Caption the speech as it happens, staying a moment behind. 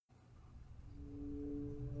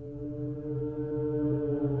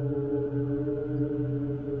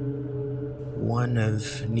One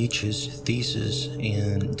of Nietzsche's theses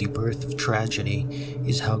in The Birth of Tragedy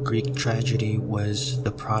is how Greek tragedy was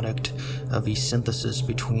the product of a synthesis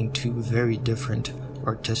between two very different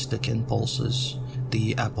artistic impulses,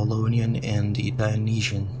 the Apollonian and the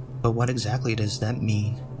Dionysian. But what exactly does that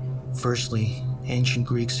mean? Firstly, ancient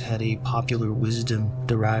Greeks had a popular wisdom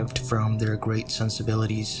derived from their great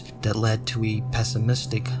sensibilities that led to a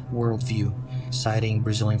pessimistic worldview, citing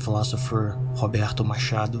Brazilian philosopher Roberto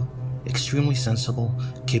Machado. Extremely sensible,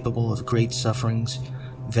 capable of great sufferings,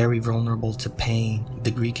 very vulnerable to pain, the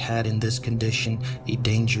Greek had in this condition a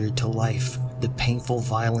danger to life. The painful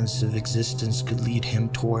violence of existence could lead him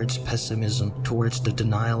towards pessimism, towards the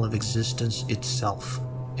denial of existence itself.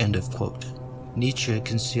 End of quote. Nietzsche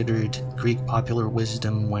considered Greek popular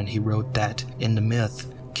wisdom when he wrote that, in the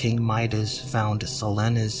myth, King Midas found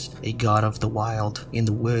Silenus, a god of the wild, in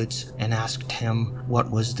the woods and asked him what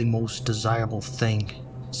was the most desirable thing.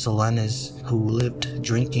 Silenus, who lived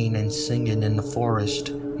drinking and singing in the forest,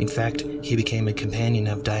 in fact, he became a companion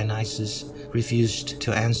of Dionysus, refused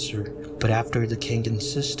to answer. But after the king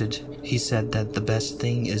insisted, he said that the best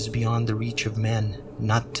thing is beyond the reach of men,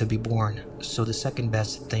 not to be born. So the second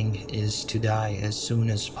best thing is to die as soon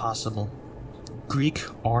as possible. Greek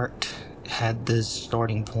art had this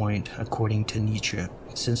starting point, according to Nietzsche.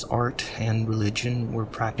 Since art and religion were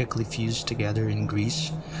practically fused together in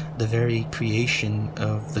Greece, the very creation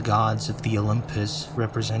of the gods of the Olympus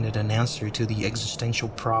represented an answer to the existential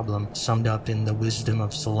problem summed up in the wisdom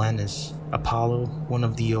of Silenus. Apollo, one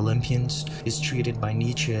of the Olympians, is treated by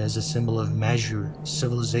Nietzsche as a symbol of measure,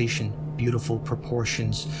 civilization, beautiful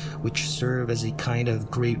proportions, which serve as a kind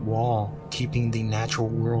of great wall, keeping the natural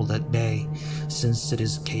world at bay, since it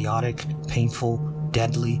is chaotic, painful,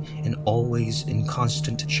 deadly, and always in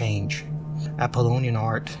constant change. Apollonian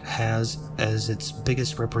art has as its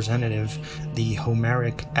biggest representative the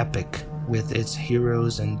Homeric epic with its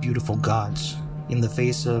heroes and beautiful gods. In the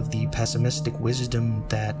face of the pessimistic wisdom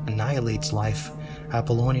that annihilates life,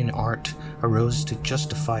 Apollonian art arose to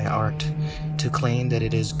justify art, to claim that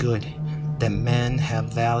it is good, that men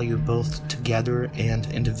have value both together and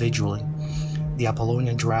individually. The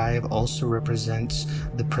Apollonian drive also represents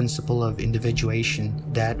the principle of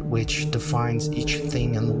individuation, that which defines each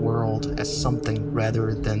thing in the world as something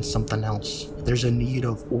rather than something else. There's a need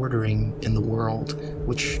of ordering in the world,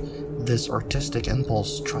 which this artistic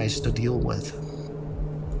impulse tries to deal with.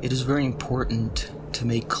 It is very important to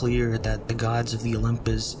make clear that the gods of the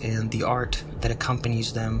Olympus and the art that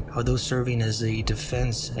accompanies them, although serving as a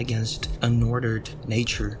defense against unordered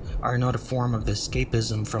nature, are not a form of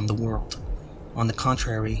escapism from the world. On the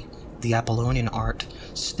contrary, the Apollonian art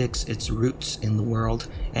sticks its roots in the world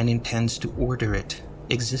and intends to order it.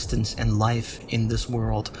 Existence and life in this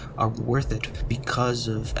world are worth it because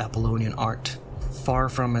of Apollonian art. Far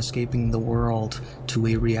from escaping the world to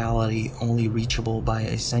a reality only reachable by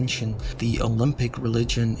ascension, the Olympic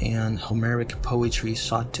religion and Homeric poetry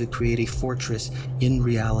sought to create a fortress in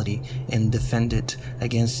reality and defend it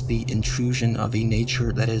against the intrusion of a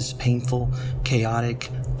nature that is painful, chaotic,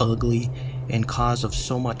 ugly, and cause of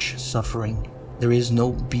so much suffering. There is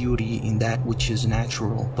no beauty in that which is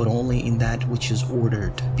natural, but only in that which is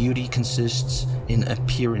ordered. Beauty consists in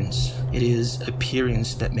appearance. It is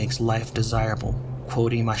appearance that makes life desirable.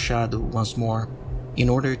 Quoting Machado once more, in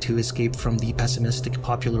order to escape from the pessimistic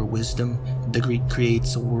popular wisdom, the Greek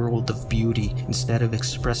creates a world of beauty. Instead of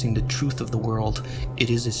expressing the truth of the world, it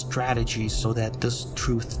is a strategy so that this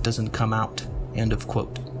truth doesn't come out. End of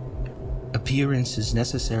quote. Appearance is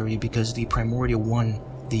necessary because the primordial one,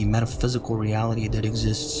 the metaphysical reality that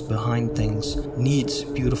exists behind things, needs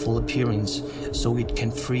beautiful appearance so it can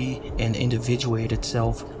free and individuate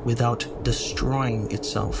itself without destroying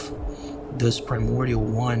itself. This primordial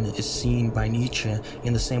one is seen by Nietzsche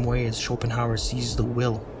in the same way as Schopenhauer sees the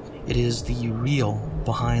will. It is the real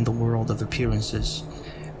behind the world of appearances.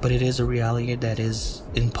 But it is a reality that is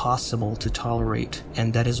impossible to tolerate,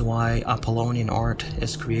 and that is why Apollonian art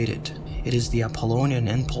is created. It is the Apollonian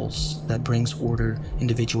impulse that brings order,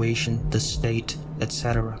 individuation, the state,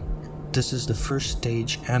 etc. This is the first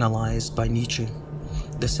stage analyzed by Nietzsche.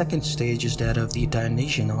 The second stage is that of the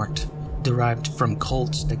Dionysian art, derived from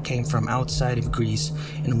cults that came from outside of Greece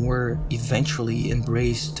and were eventually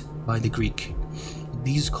embraced by the Greek.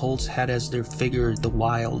 These cults had as their figure the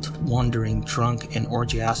wild, wandering, drunk, and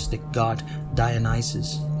orgiastic god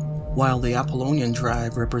Dionysus, while the Apollonian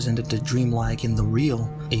drive represented the dreamlike and the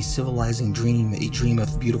real, a civilizing dream, a dream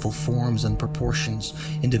of beautiful forms and proportions,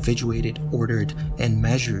 individuated, ordered, and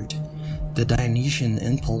measured. The Dionysian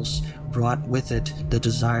impulse brought with it the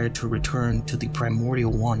desire to return to the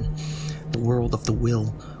primordial one, the world of the will,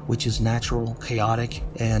 which is natural, chaotic,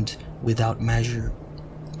 and without measure.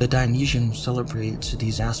 The Dionysian celebrates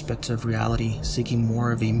these aspects of reality, seeking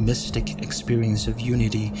more of a mystic experience of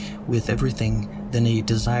unity with everything than a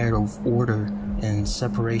desire of order and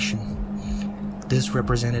separation. This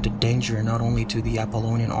represented a danger not only to the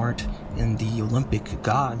Apollonian art and the Olympic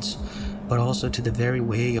gods, but also to the very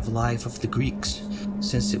way of life of the Greeks,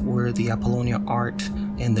 since it were the Apollonian art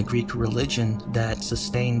and the Greek religion that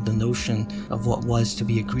sustained the notion of what was to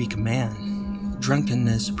be a Greek man.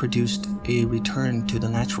 Drunkenness produced a return to the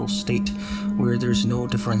natural state where there's no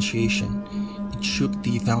differentiation. It shook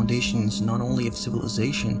the foundations not only of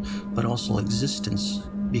civilization, but also existence,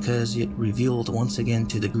 because it revealed once again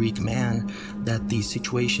to the Greek man that the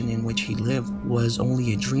situation in which he lived was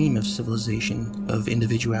only a dream of civilization, of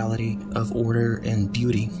individuality, of order and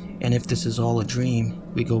beauty. And if this is all a dream,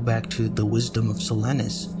 we go back to the wisdom of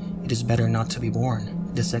Silenus. It is better not to be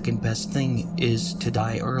born. The second best thing is to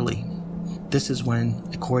die early. This is when,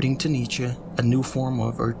 according to Nietzsche, a new form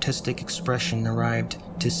of artistic expression arrived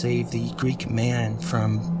to save the Greek man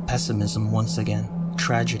from pessimism once again,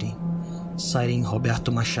 tragedy. Citing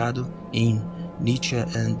Roberto Machado in Nietzsche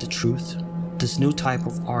and the Truth, this new type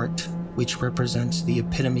of art, which represents the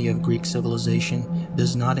epitome of Greek civilization,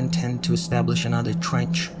 does not intend to establish another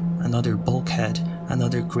trench, another bulkhead,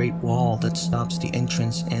 another great wall that stops the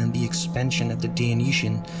entrance and the expansion of the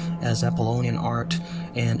Dionysian as Apollonian art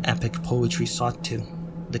and epic poetry sought to.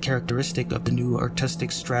 The characteristic of the new artistic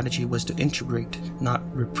strategy was to integrate, not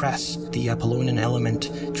repress, the Apollonian element,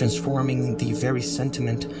 transforming the very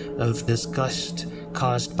sentiment of disgust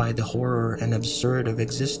caused by the horror and absurd of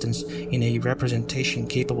existence in a representation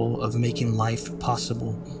capable of making life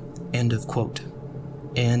possible. End of quote.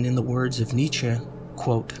 And in the words of Nietzsche,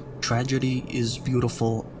 quote, "Tragedy is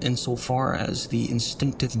beautiful insofar as the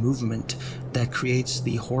instinctive movement that creates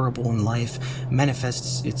the horrible in life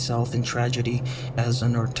manifests itself in tragedy as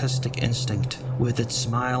an artistic instinct, with its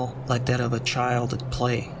smile like that of a child at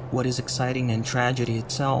play. What is exciting in tragedy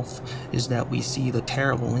itself is that we see the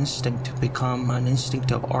terrible instinct become an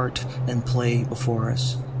instinct of art and play before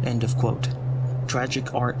us." End of quote.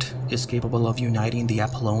 Tragic art is capable of uniting the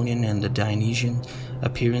Apollonian and the Dionysian,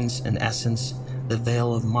 appearance and essence, the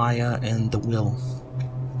veil of Maya and the will.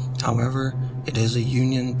 However, it is a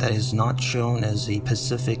union that is not shown as a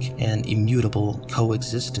pacific and immutable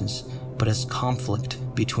coexistence, but as conflict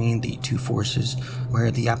between the two forces,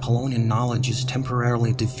 where the Apollonian knowledge is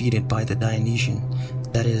temporarily defeated by the Dionysian.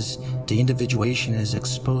 That is, the individuation is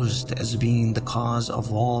exposed as being the cause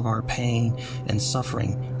of all of our pain and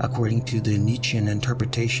suffering, according to the Nietzschean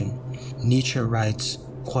interpretation. Nietzsche writes,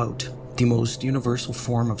 quote, "The most universal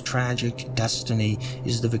form of tragic destiny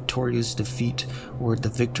is the victorious defeat, or the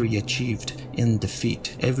victory achieved in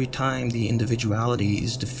defeat. Every time the individuality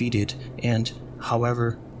is defeated, and,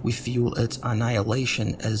 however, we feel its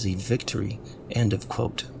annihilation as a victory." End of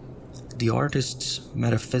quote. The artist's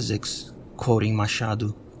metaphysics, quoting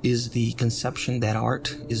Machado, is the conception that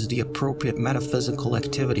art is the appropriate metaphysical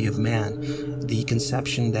activity of man, the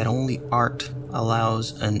conception that only art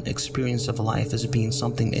allows an experience of life as being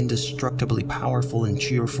something indestructibly powerful and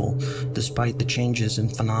cheerful, despite the changes in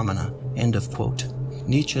phenomena. End of quote.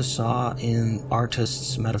 Nietzsche saw in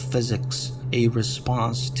artists' metaphysics a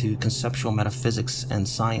response to conceptual metaphysics and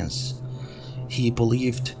science. He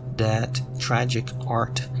believed that tragic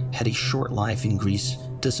art had a short life in Greece,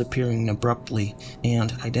 disappearing abruptly,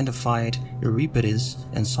 and identified Euripides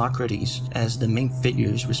and Socrates as the main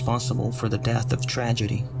figures responsible for the death of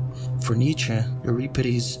tragedy. For Nietzsche,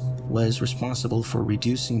 Euripides was responsible for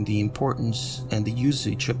reducing the importance and the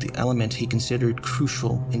usage of the element he considered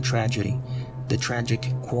crucial in tragedy, the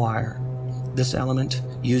tragic choir. This element,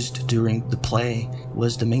 used during the play,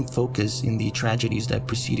 was the main focus in the tragedies that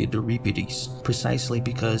preceded Euripides, precisely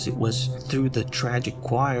because it was through the tragic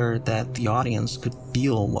choir that the audience could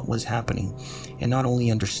feel what was happening, and not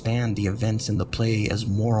only understand the events in the play as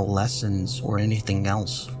moral lessons or anything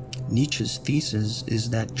else. Nietzsche's thesis is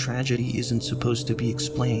that tragedy isn't supposed to be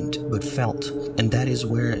explained, but felt, and that is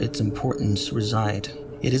where its importance resides.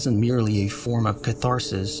 It isn't merely a form of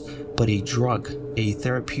catharsis, but a drug, a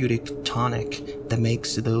therapeutic tonic that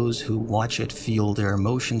makes those who watch it feel their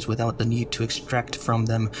emotions without the need to extract from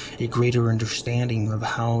them a greater understanding of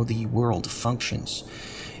how the world functions.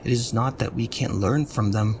 It is not that we can't learn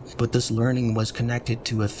from them, but this learning was connected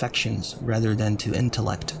to affections rather than to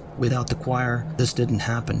intellect. Without the choir, this didn't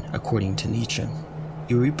happen, according to Nietzsche.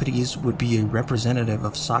 Euripides would be a representative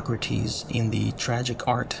of Socrates in the tragic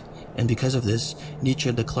art, and because of this,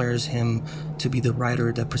 Nietzsche declares him to be the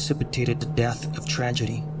writer that precipitated the death of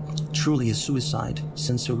tragedy. Truly a suicide,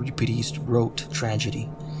 since Euripides wrote tragedy.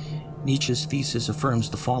 Nietzsche's thesis affirms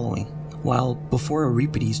the following, While before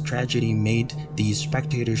Euripides, tragedy made the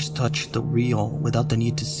spectators touch the real without the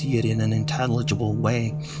need to see it in an intelligible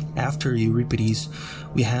way, after Euripides,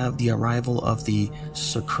 we have the arrival of the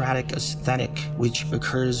Socratic aesthetic, which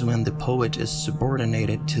occurs when the poet is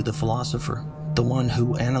subordinated to the philosopher, the one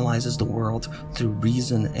who analyzes the world through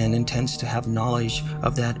reason and intends to have knowledge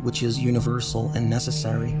of that which is universal and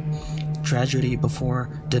necessary. Tragedy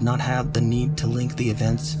before did not have the need to link the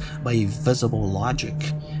events by a visible logic.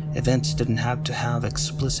 Events didn't have to have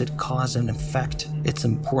explicit cause and effect. Its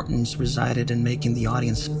importance resided in making the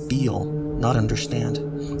audience feel, not understand.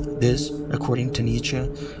 This, according to Nietzsche,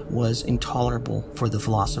 was intolerable for the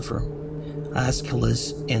philosopher.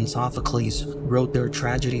 Aeschylus and Sophocles wrote their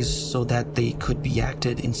tragedies so that they could be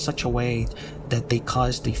acted in such a way that they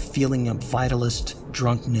caused a feeling of vitalist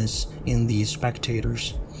drunkenness in the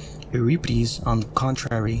spectators. Euripides, on the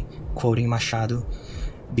contrary, quoting Machado,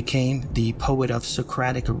 became the poet of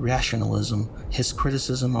Socratic rationalism. His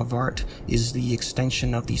criticism of art is the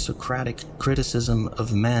extension of the Socratic criticism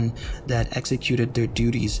of men that executed their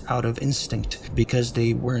duties out of instinct because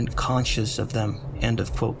they weren't conscious of them. End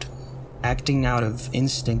of quote. Acting out of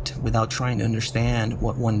instinct without trying to understand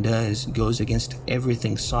what one does goes against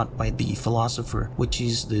everything sought by the philosopher, which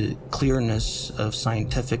is the clearness of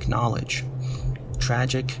scientific knowledge.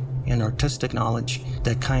 Tragic and artistic knowledge,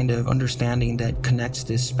 that kind of understanding that connects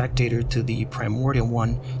the spectator to the primordial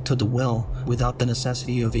one, to the will, without the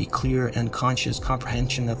necessity of a clear and conscious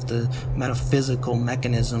comprehension of the metaphysical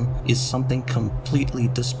mechanism, is something completely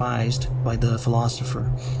despised by the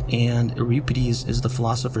philosopher, and Euripides is the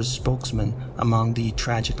philosopher's spokesman among the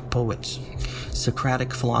tragic poets.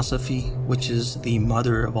 Socratic philosophy, which is the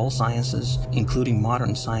mother of all sciences, including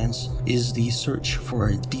modern science, is the search for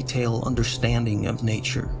a detailed understanding of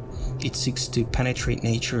nature. It seeks to penetrate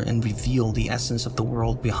nature and reveal the essence of the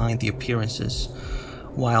world behind the appearances.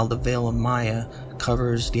 While the veil of Maya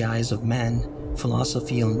covers the eyes of men,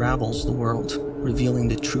 philosophy unravels the world, revealing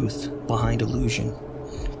the truth behind illusion.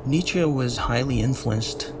 Nietzsche was highly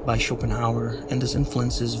influenced by Schopenhauer, and this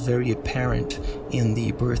influence is very apparent in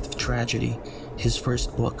The Birth of Tragedy, his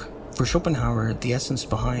first book. For Schopenhauer, the essence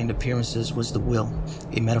behind appearances was the will,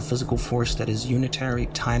 a metaphysical force that is unitary,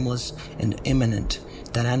 timeless, and immanent,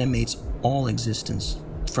 that animates all existence,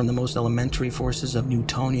 from the most elementary forces of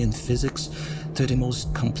Newtonian physics to the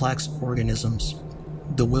most complex organisms.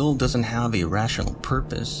 The will doesn't have a rational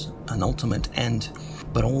purpose, an ultimate end,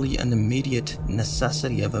 but only an immediate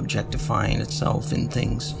necessity of objectifying itself in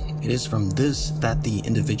things. It is from this that the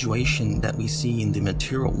individuation that we see in the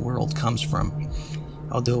material world comes from.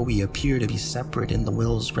 Although we appear to be separate in the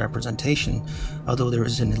will's representation, although there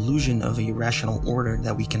is an illusion of a rational order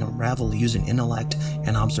that we can unravel using intellect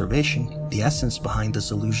and observation, the essence behind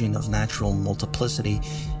this illusion of natural multiplicity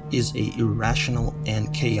is a irrational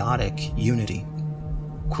and chaotic unity.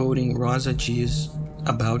 Quoting Rosagies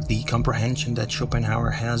about the comprehension that Schopenhauer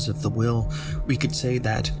has of the will, we could say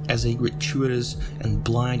that as a gratuitous and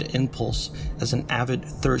blind impulse, as an avid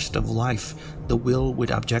thirst of life, the will would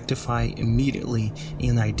objectify immediately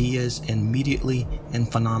in ideas and immediately in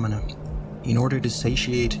phenomena. In order to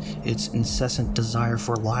satiate its incessant desire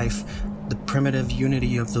for life, the primitive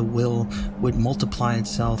unity of the will would multiply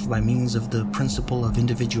itself by means of the principle of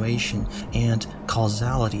individuation and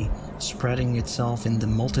causality, spreading itself in the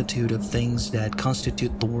multitude of things that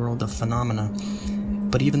constitute the world of phenomena.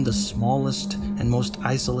 But even the smallest and most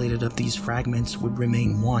isolated of these fragments would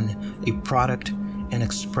remain one, a product and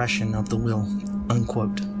expression of the will."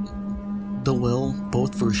 Unquote. The will,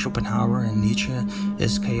 both for Schopenhauer and Nietzsche,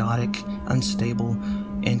 is chaotic, unstable,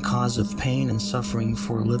 and cause of pain and suffering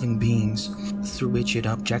for living beings, through which it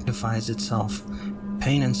objectifies itself.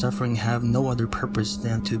 Pain and suffering have no other purpose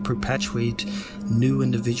than to perpetuate new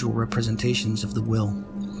individual representations of the will.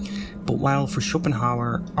 But while for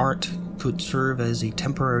Schopenhauer, art could serve as a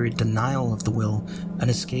temporary denial of the will, an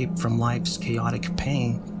escape from life's chaotic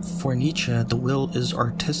pain, for Nietzsche the will is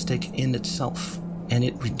artistic in itself, and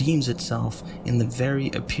it redeems itself in the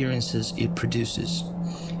very appearances it produces.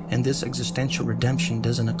 And this existential redemption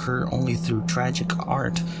doesn't occur only through tragic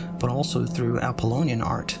art, but also through Apollonian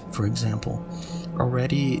art, for example.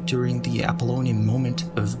 Already during the Apollonian moment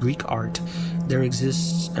of Greek art, there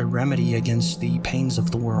exists a remedy against the pains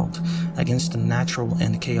of the world, against the natural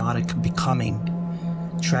and chaotic becoming.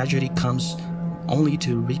 Tragedy comes only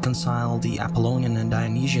to reconcile the Apollonian and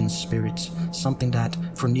Dionysian spirits, something that,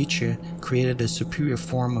 for Nietzsche, created a superior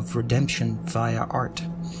form of redemption via art.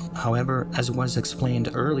 However, as was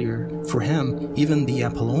explained earlier, for him, even the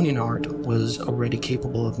Apollonian art was already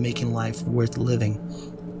capable of making life worth living.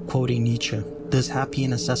 Quoting Nietzsche, This happy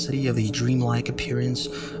necessity of a dreamlike appearance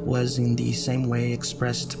was in the same way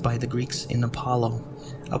expressed by the Greeks in Apollo.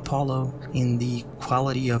 Apollo, in the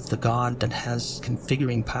quality of the god that has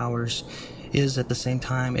configuring powers, is at the same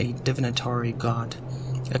time a divinatory god.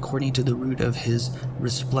 According to the root of his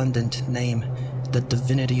resplendent name, the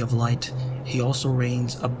divinity of light, he also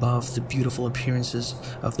reigns above the beautiful appearances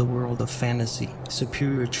of the world of fantasy.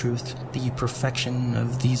 Superior truth, the perfection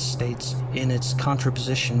of these states, in its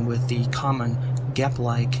contraposition with the common,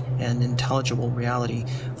 gap-like, and intelligible reality,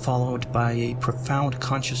 followed by a profound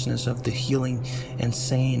consciousness of the healing and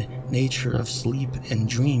sane nature of sleep and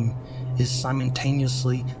dream, is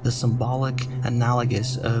simultaneously the symbolic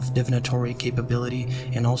analogous of divinatory capability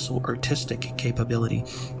and also artistic capability,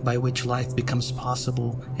 by which life becomes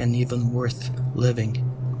possible and even worth living."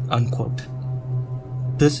 Unquote.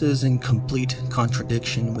 This is in complete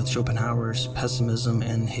contradiction with Schopenhauer's pessimism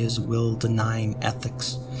and his will-denying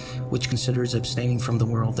ethics, which considers abstaining from the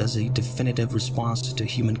world as a definitive response to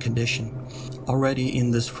human condition. Already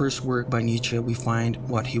in this first work by Nietzsche, we find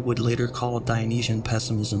what he would later call Dionysian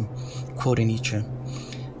pessimism. Quoting Nietzsche,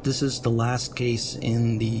 "This is the last case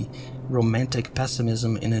in the romantic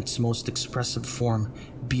pessimism in its most expressive form,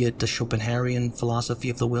 be it the Schopenhauerian philosophy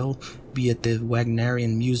of the will, be it the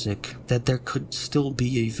Wagnerian music, that there could still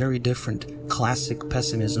be a very different classic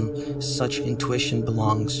pessimism. Such intuition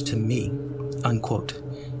belongs to me." Unquote.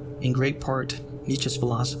 In great part, Nietzsche's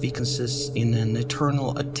philosophy consists in an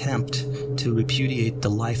eternal attempt to repudiate the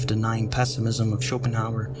life-denying pessimism of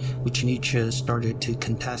Schopenhauer, which Nietzsche started to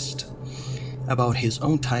contest. About his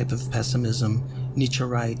own type of pessimism, Nietzsche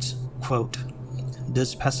writes, quote,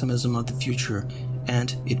 "This pessimism of the future,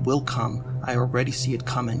 and it will come, I already see it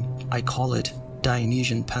coming, I call it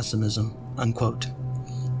Dionysian pessimism." Unquote.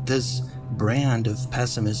 This brand of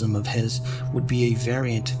pessimism of his would be a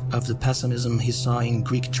variant of the pessimism he saw in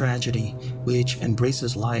Greek tragedy, which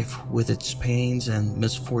embraces life with its pains and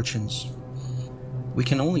misfortunes. We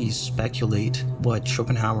can only speculate what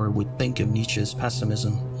Schopenhauer would think of Nietzsche's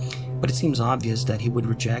pessimism, but it seems obvious that he would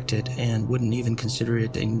reject it and wouldn't even consider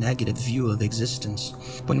it a negative view of existence.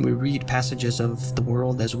 When we read passages of the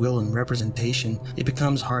world as will and representation, it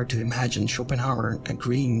becomes hard to imagine Schopenhauer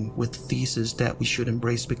agreeing with the thesis that we should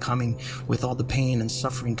embrace becoming with all the pain and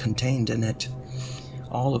suffering contained in it.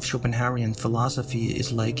 All of Schopenhauerian philosophy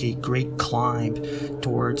is like a great climb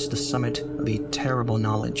towards the summit of a terrible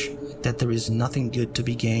knowledge, that there is nothing good to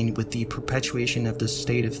be gained with the perpetuation of the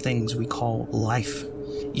state of things we call life.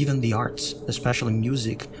 Even the arts, especially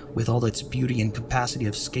music, with all its beauty and capacity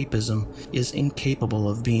of escapism, is incapable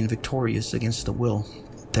of being victorious against the will.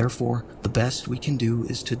 Therefore, the best we can do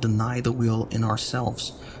is to deny the will in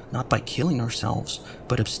ourselves, not by killing ourselves,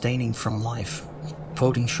 but abstaining from life.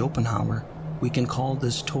 Quoting Schopenhauer, we can call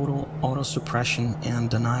this total autosuppression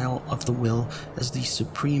and denial of the will as the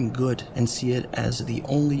supreme good and see it as the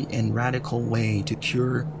only and radical way to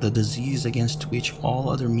cure the disease against which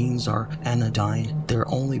all other means are anodyne, their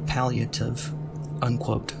only palliative."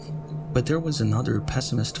 Unquote. But there was another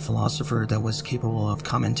pessimist philosopher that was capable of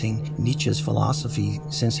commenting Nietzsche's philosophy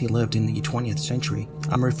since he lived in the 20th century.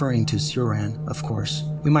 I'm referring to Cioran, of course.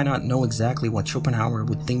 We might not know exactly what Schopenhauer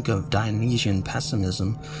would think of Dionysian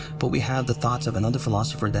pessimism, but we have the thoughts of another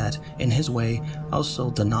philosopher that, in his way,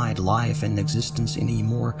 also denied life and existence in a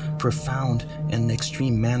more profound and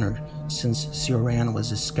extreme manner, since Cioran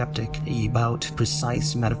was a skeptic about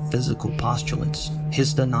precise metaphysical postulates.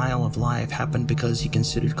 His denial of life happened because he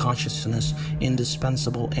considered consciousness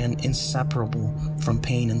indispensable and inseparable from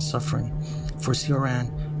pain and suffering. For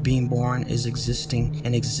Cioran, being born is existing,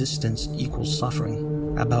 and existence equals suffering.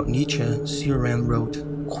 About Nietzsche, Cioran wrote,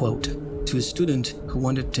 quote, "To a student who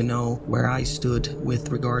wanted to know where I stood with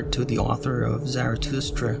regard to the author of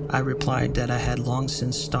Zarathustra, I replied that I had long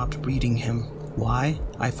since stopped reading him. Why?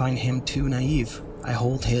 I find him too naive. I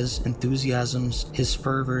hold his enthusiasms, his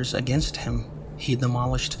fervors against him. He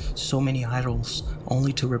demolished so many idols,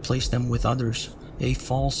 only to replace them with others. A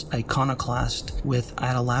false iconoclast with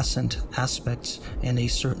adolescent aspects and a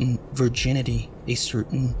certain virginity, a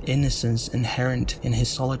certain innocence inherent in his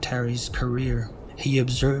solitary's career. He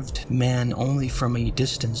observed man only from a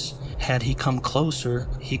distance. Had he come closer,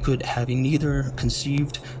 he could have neither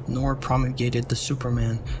conceived nor promulgated the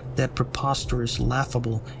Superman, that preposterous,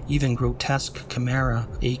 laughable, even grotesque chimera,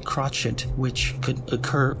 a crotchet which could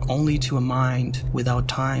occur only to a mind without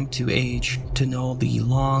time to age, to know the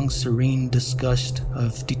long, serene disgust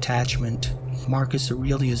of detachment. Marcus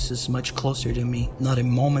Aurelius is much closer to me, not a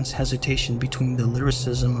moment's hesitation between the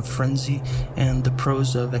lyricism of frenzy and the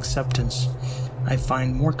prose of acceptance. I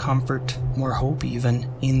find more comfort, more hope even,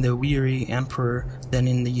 in the weary emperor than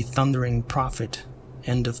in the thundering prophet."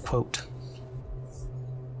 End of quote.